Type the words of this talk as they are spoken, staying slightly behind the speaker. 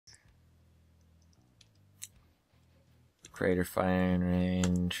Greater firing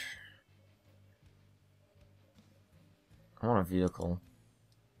range. I want a vehicle.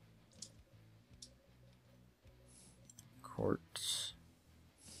 Quartz.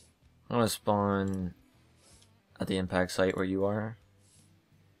 I want to spawn at the impact site where you are.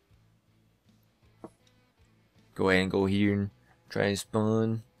 Go ahead and go here and try and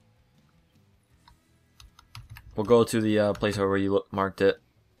spawn. We'll go to the place where you marked it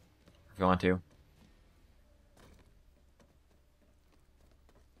if you want to.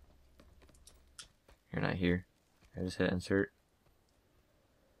 You're not here. I just hit insert.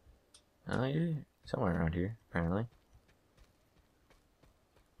 Oh, you're somewhere around here, apparently.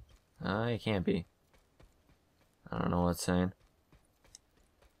 You can't be. I don't know what it's saying.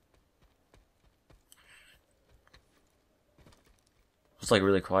 It's like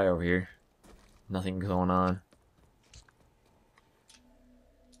really quiet over here. Nothing going on.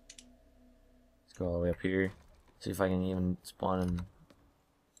 Let's go all the way up here. See if I can even spawn in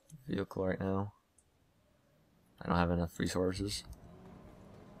vehicle right now. I don't have enough resources.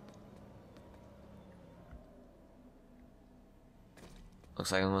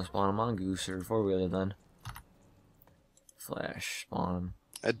 Looks like I'm gonna spawn a mongoose or 4-wheeler then. Flash spawn.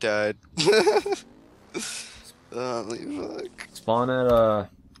 I died. Holy fuck. Spawn at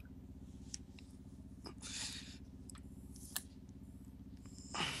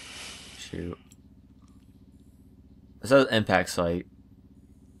shoot. It says impact site.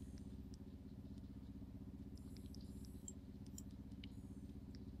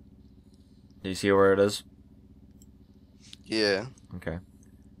 Do you see where it is? Yeah. Okay.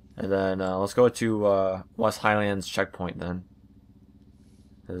 And then let's go to West Highlands checkpoint then.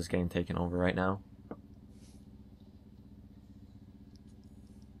 This is getting taken over right now.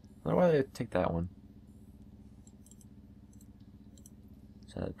 I wonder why they take that one.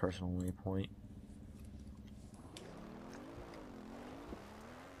 Is that a personal waypoint?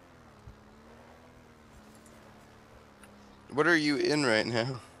 What are you in right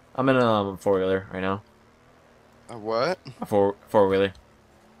now? I'm in a 4-wheeler right now. A what? A 4-wheeler.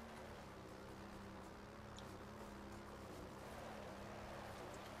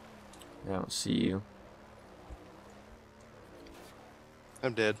 I don't see you.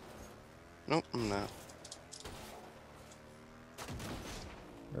 I'm dead. Nope, I'm not.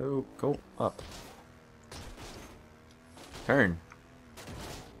 Oh, go up. Turn.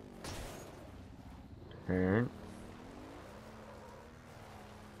 Turn.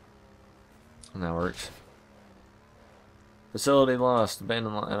 And that works. Facility lost.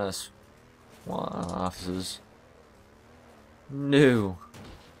 Abandoned NS offices. No.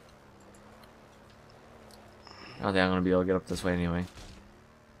 I don't think I'm gonna be able to get up this way anyway.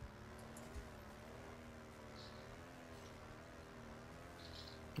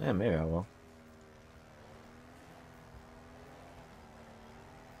 Yeah, maybe I will.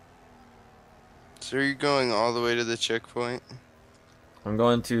 So are you going all the way to the checkpoint? I'm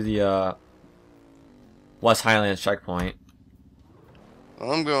going to the West Highlands checkpoint.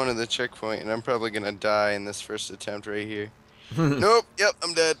 Well, I'm going to the checkpoint, and I'm probably gonna die in this first attempt right here. Nope. Yep,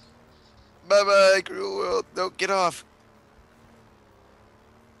 I'm dead. Bye-bye, cruel world. No, get off.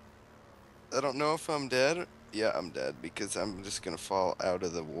 I don't know if I'm dead. Yeah, I'm dead because I'm just gonna fall out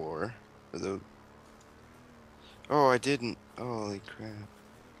of the war. Oh, I didn't. Holy crap.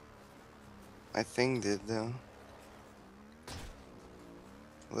 My thing did, though.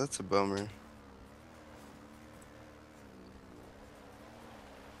 Well, that's a bummer.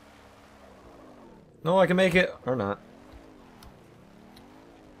 No, I can make it or not.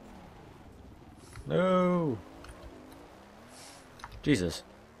 No. Jesus.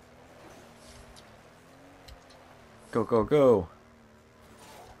 Go, go, go.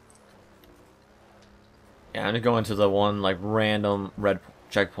 Yeah, I'm just going to the one like random red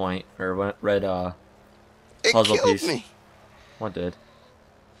checkpoint or red It puzzle killed piece. me. What did?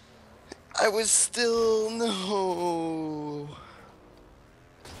 I was still no.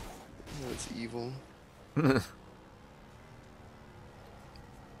 That's evil.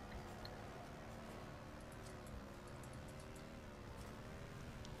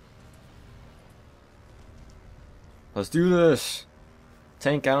 Let's do this.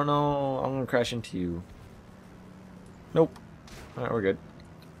 Tank, I don't know. I'm gonna crash into you. Nope. Alright, we're good.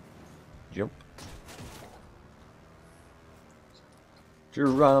 Jump.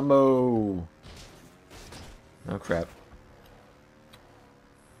 Geronimo. Oh crap.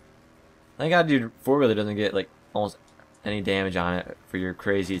 Thank God, dude, 4-wheeler doesn't get like almost any damage on it for your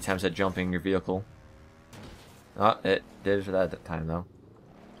crazy attempts at jumping your vehicle. Oh, it did for that time though.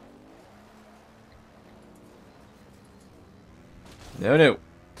 No, no,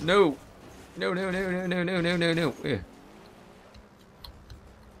 no, no, no, no, no, no, no, no, no, no. Yeah.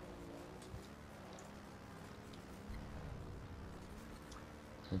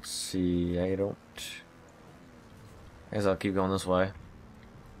 Let's see, I guess I'll keep going this way.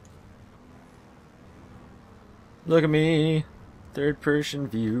 Look at me! Third person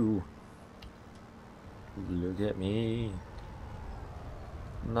view. Look at me.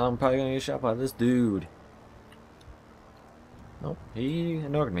 Now I'm probably gonna get shot by this dude. Nope, he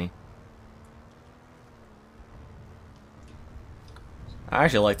ignored me. I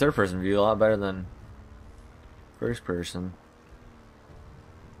actually like third person view a lot better than first person.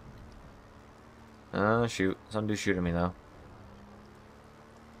 Shoot. Some dude shooting me though.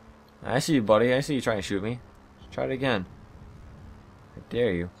 I see you, buddy. I see you trying to shoot me. Let's try it again. I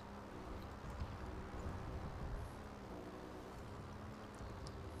dare you.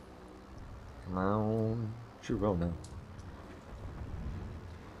 Come on. Shoot, roll now.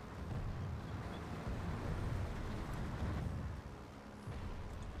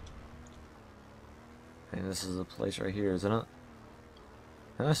 And this is the place right here, isn't it?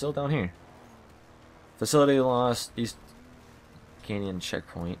 No, still down here. Facility lost, East Canyon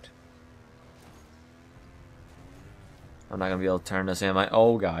checkpoint. I'm not gonna be able to turn this, am I?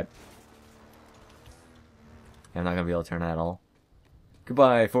 Oh god. I'm not gonna be able to turn that at all.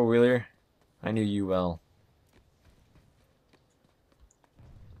 Goodbye, four-wheeler. I knew you well.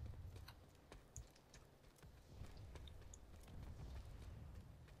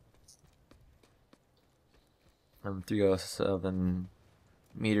 I'm 307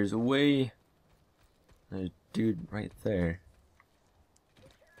 meters away. There's a dude right there.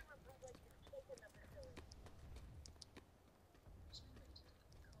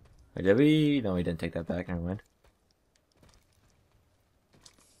 Wait, did we? No, we didn't take that back. Never mind.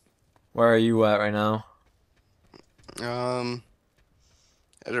 Where are you at right now? At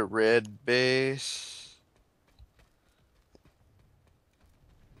a red base.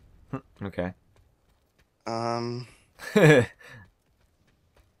 Okay.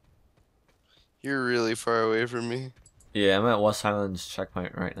 You're really far away from me. Yeah, I'm at West Highlands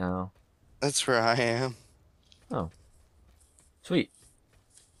checkpoint right now. That's where I am. Oh. Sweet.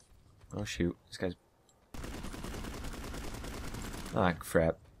 Oh shoot. This guy's... Ah,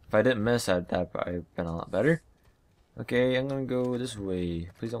 crap. If I didn't miss, that probably have been a lot better. Okay, I'm gonna go this way.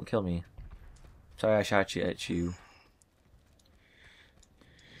 Please don't kill me. Sorry I shot you at you.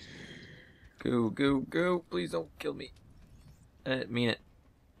 Go, go, go. Please don't kill me. I didn't mean it.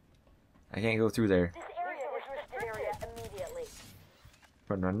 I can't go through there. This area is restricted area immediately.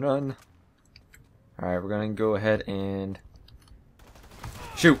 Run, run, run. Alright, we're gonna go ahead and...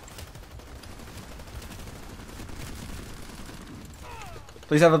 shoot!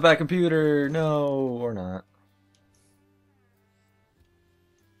 Please have a back computer! No, or not.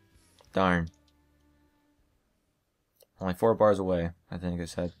 Darn. Only 4 bars away, I think I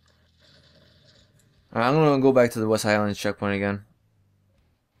said. Alright, I'm gonna go back to the West Highlands checkpoint again.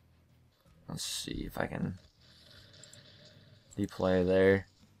 Let's see if I can replay there.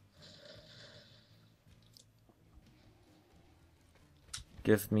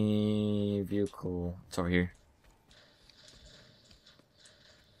 Give me vehicle. It's over here.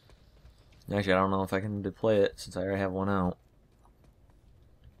 Actually, I don't know if I can deploy it since I already have one out.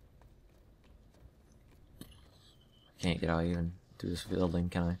 I can't get out even through this building,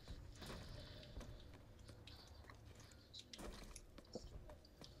 can I?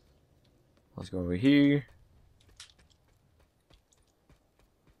 Let's go over here.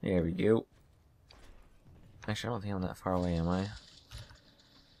 There we go. Actually, I don't think I'm that far away, am I?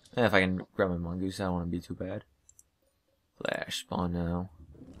 Yeah, if I can grab my mongoose, I don't want to be too bad. Flash spawn now.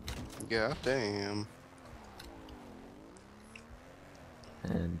 God damn.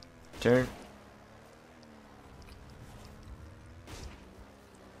 And turn.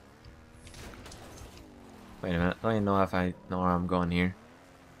 Wait a minute. I don't even know if I know where I'm going here.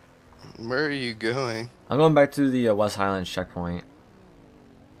 Where are you going? I'm going back to the West Highlands checkpoint.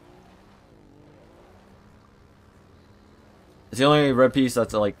 It's the only red piece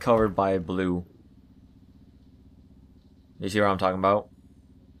that's like covered by blue. You see what I'm talking about?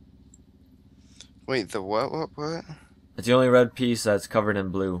 Wait, the what? It's the only red piece that's covered in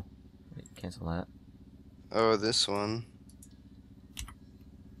blue. Wait, cancel that. Oh, this one.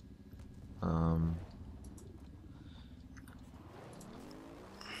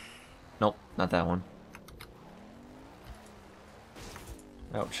 Nope, not that one.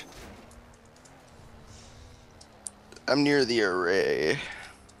 Ouch. I'm near the array.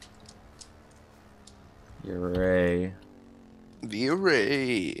 The array. The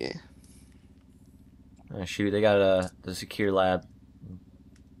array. Oh shoot, they got the secure lab.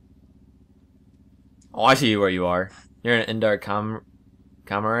 Oh, I see where you are. You're in an indoor com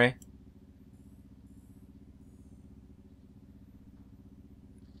array.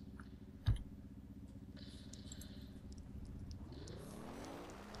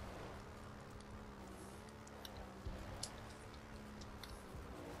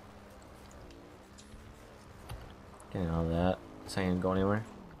 You know that. This ain't gonna go anywhere.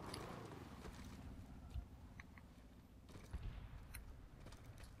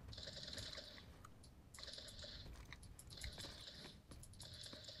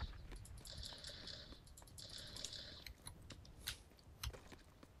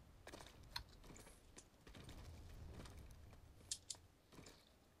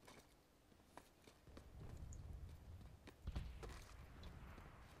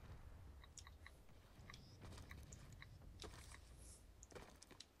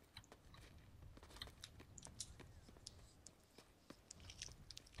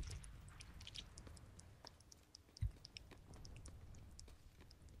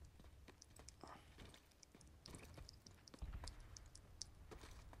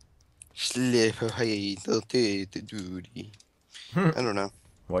 Slip away the duty. I don't know.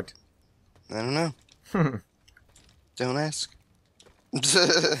 What? I don't know. Don't ask.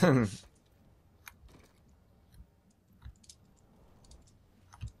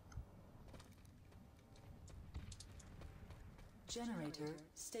 Generator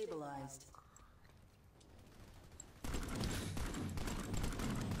stabilized.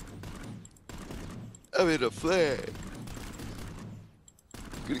 I'm in a flag.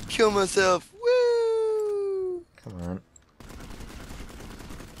 Gonna kill myself. Woo! Come on.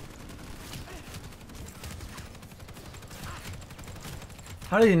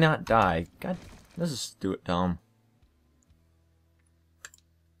 How did he not die? God, this is dumb.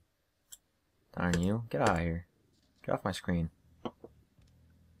 Darn you. Get out of here. Get off my screen.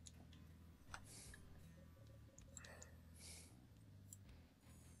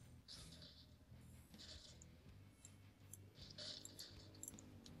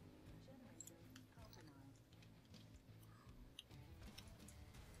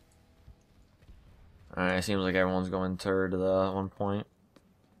 Alright, it seems like everyone's going turd to the one point.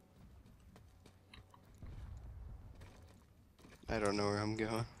 I don't know where I'm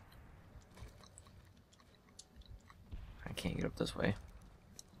going. I can't get up this way.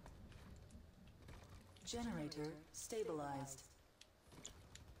 Generator stabilized.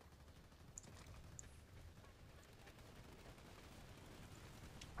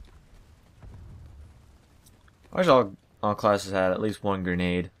 I wish all classes had at least one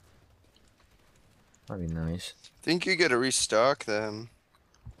grenade. That'd be nice. Think you gotta restock them.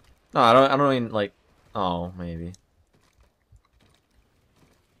 No, I don't mean like. Oh, maybe.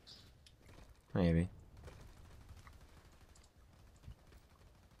 Maybe.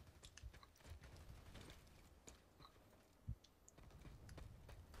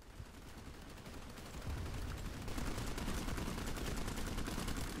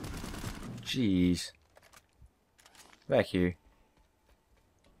 Jeez. Back here.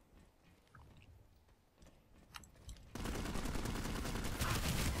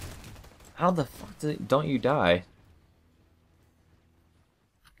 How the fuck don't you die?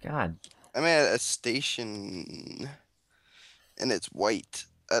 God. I'm at a station. And it's white.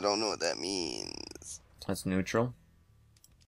 I don't know what that means. That's neutral.